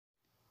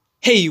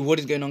Hey, what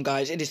is going on,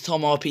 guys? It is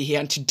Tom RP here,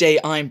 and today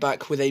I'm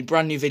back with a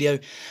brand new video.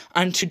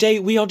 And today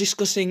we are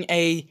discussing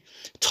a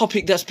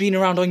topic that's been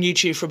around on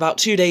YouTube for about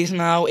 2 days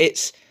now.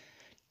 It's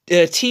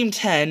Team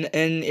 10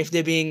 and if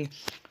they're being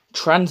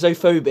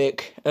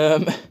transphobic.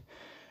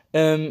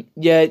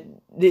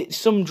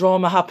 Some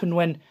drama happened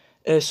when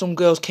some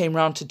girls came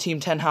round to Team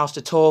 10 house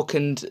to talk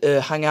and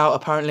hang out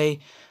apparently,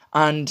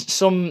 and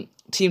some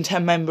Team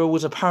 10 member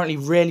was apparently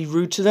really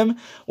rude to them,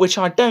 which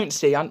I don't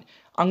see.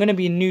 I'm going to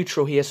be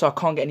neutral here, so I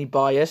can't get any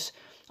bias.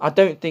 I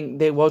don't think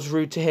they was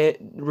rude to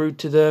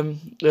them.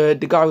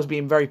 The guy was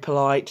being very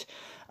polite.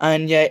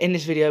 And yeah, in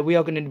this video, we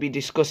are going to be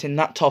discussing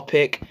that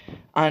topic.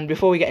 And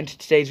before we get into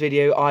today's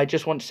video, I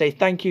just want to say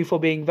thank you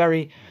for being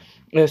very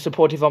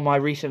supportive on my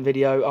recent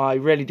video. I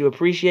really do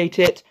appreciate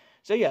it.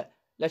 So yeah,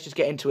 let's just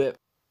get into it.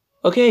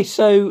 Okay,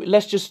 so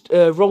let's just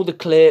roll the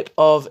clip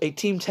of a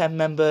Team 10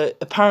 member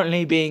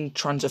apparently being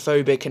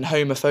transphobic and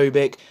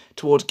homophobic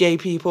towards gay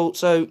people.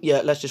 So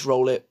yeah, let's just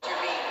roll it.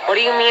 What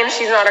do you mean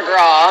she's not a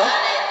girl?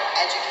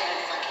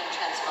 Educated fucking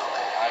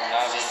transphobic. I'm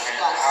not being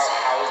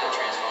how is it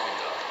transphobic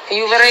though?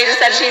 You literally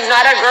just said she's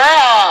not a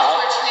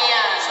girl.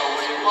 So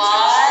what are you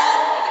What?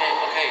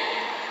 Okay,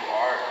 you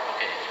are.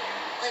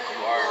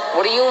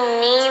 What do you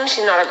mean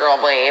she's not a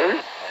girl, Blaine?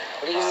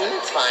 What do you mean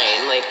it's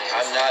fine? Like,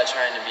 I'm not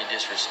trying to be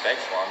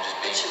disrespectful, I'm just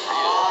being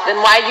real.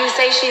 then why'd you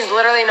say she's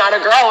literally not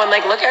a girl and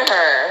like look at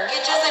her?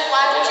 It's just like,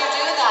 why would you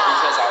do that?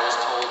 Because I was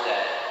told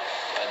that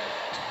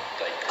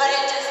But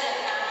it doesn't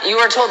matter. You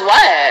were told what?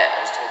 I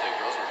was told that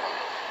girls were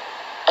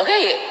coming.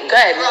 Okay,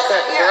 good.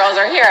 Girls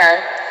are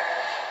here.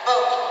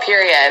 But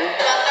Period.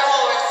 about their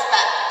whole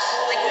respect.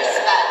 Like,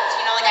 respect.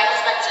 You know, like, I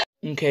respect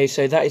you. Okay,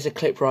 so that is a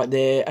clip right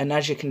there. And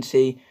as you can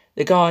see,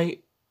 the guy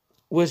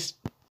was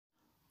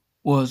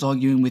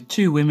arguing with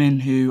two women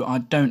who I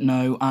don't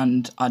know,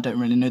 and I don't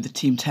really know the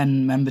Team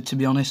 10 member, to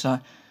be honest,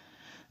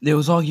 they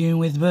was arguing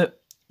with. But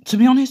to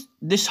be honest,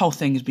 this whole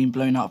thing has been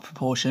blown out of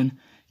proportion.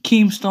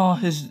 Keemstar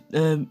has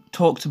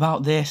talked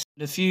about this,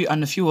 a few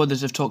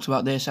others have talked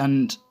about this,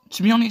 and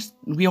to be honest,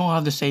 we all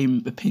have the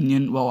same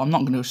opinion. Well, I'm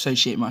not going to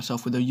associate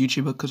myself with a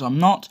YouTuber because I'm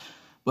not,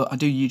 but I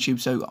do YouTube,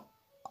 so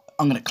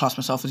I'm going to class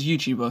myself as a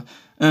YouTuber.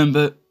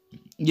 But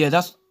yeah,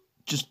 that's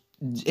just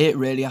it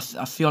really. I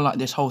feel like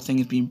this whole thing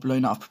has been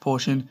blown out of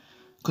proportion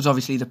because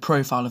obviously the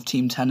profile of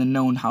Team 10 and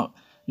no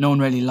one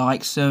really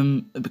likes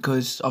them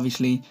because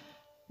obviously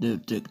they're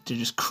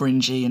just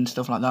cringy and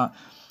stuff like that.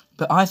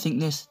 But I think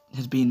this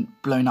has been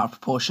blown out of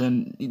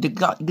proportion.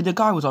 The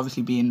guy was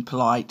obviously being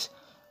polite,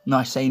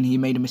 nice, saying he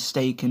made a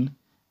mistake and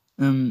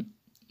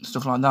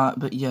stuff like that.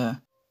 But yeah,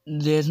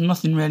 there's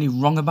nothing really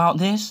wrong about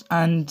this.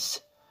 And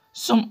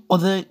some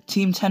other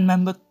Team 10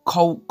 member,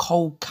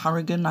 Cole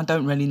Carrigan, I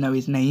don't really know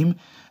his name,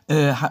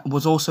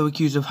 was also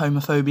accused of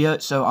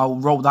homophobia, so I'll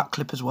roll that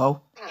clip as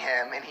well.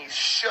 Him and he's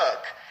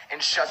shook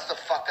and shuts the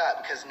fuck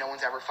up because no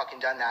one's ever fucking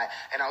done that.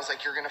 And I was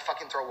like, you're gonna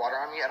fucking throw water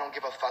on me? I don't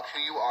give a fuck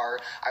who you are.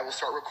 I will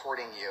start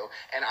recording you.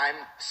 And I'm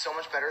so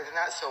much better than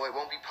that, so it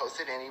won't be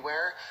posted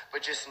anywhere.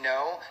 But just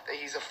know that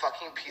he's a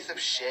fucking piece of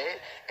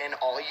shit. And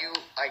all you,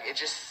 like, it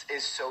just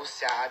is so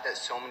sad that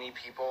so many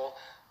people,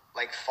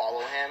 like, follow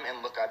him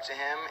and look up to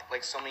him.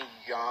 Like, so many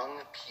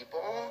young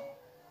people.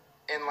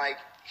 And, like,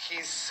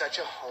 he's such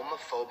a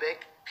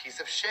homophobic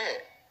piece of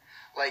shit.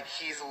 Like,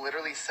 he's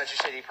literally such a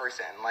shitty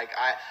person. Like,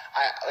 I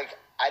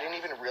didn't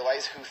even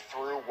realize who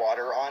threw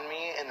water on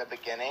me in the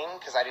beginning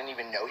because I didn't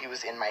even know he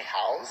was in my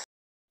house.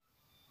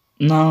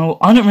 Now,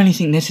 I don't really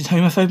think this is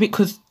homophobic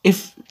because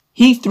if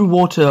he threw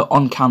water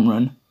on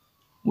Cameron,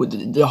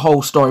 the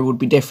whole story would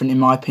be different in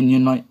my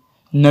opinion. Like,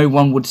 no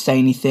one would say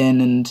anything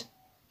and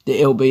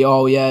it'll be,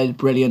 oh yeah,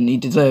 brilliant, he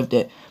deserved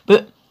it.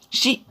 But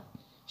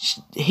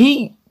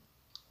he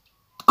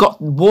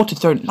got water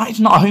thrown. Like, it's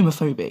not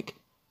homophobic.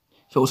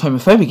 If it was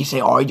homophobic, you say,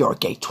 oh, you're a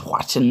gay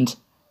twat and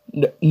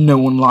no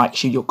one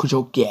likes you because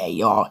you're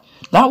gay. Or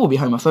that would be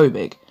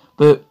homophobic.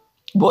 But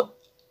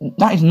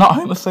that is not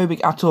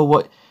homophobic at all,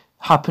 what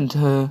happened to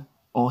her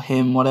or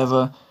him,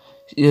 whatever.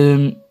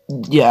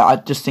 Yeah, I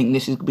just think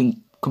this has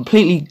been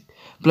completely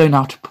blown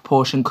out of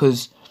proportion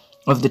because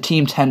of the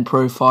Team 10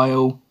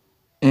 profile.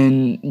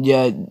 And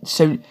yeah,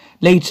 so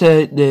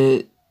later,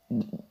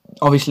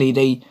 obviously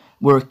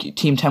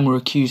Team 10 were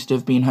accused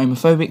of being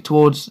homophobic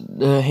towards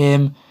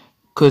him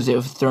because it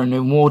was thrown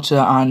in water,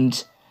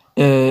 and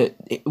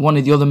one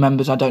of the other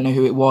members, I don't know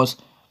who it was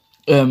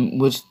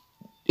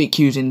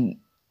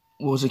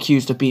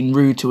accused of being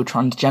rude to a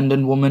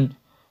transgender woman.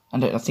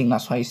 I think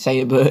that's how you say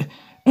it, but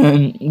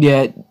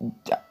yeah,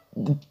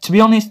 to be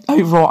honest,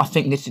 overall, I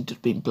think this has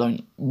just been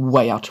blown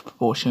way out of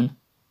proportion,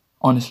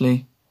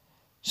 honestly.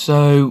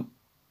 So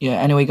yeah,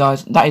 anyway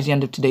guys, that is the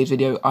end of today's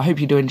video. I hope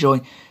you do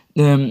enjoy.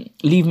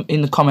 Leave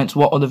in the comments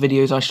what other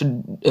videos I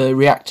should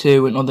react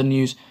to and other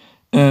news.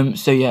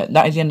 So yeah,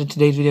 that is the end of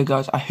today's video,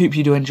 guys. I hope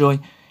you do enjoy.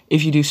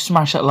 If you do,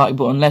 smash that like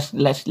button.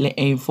 Let's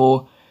aim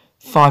for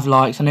 5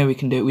 likes. I know we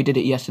can do it. We did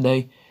it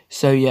yesterday.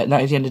 So yeah,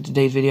 that is the end of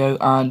today's video,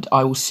 and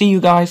I will see you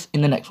guys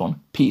in the next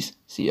one. Peace.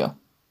 See ya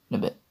in a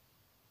bit.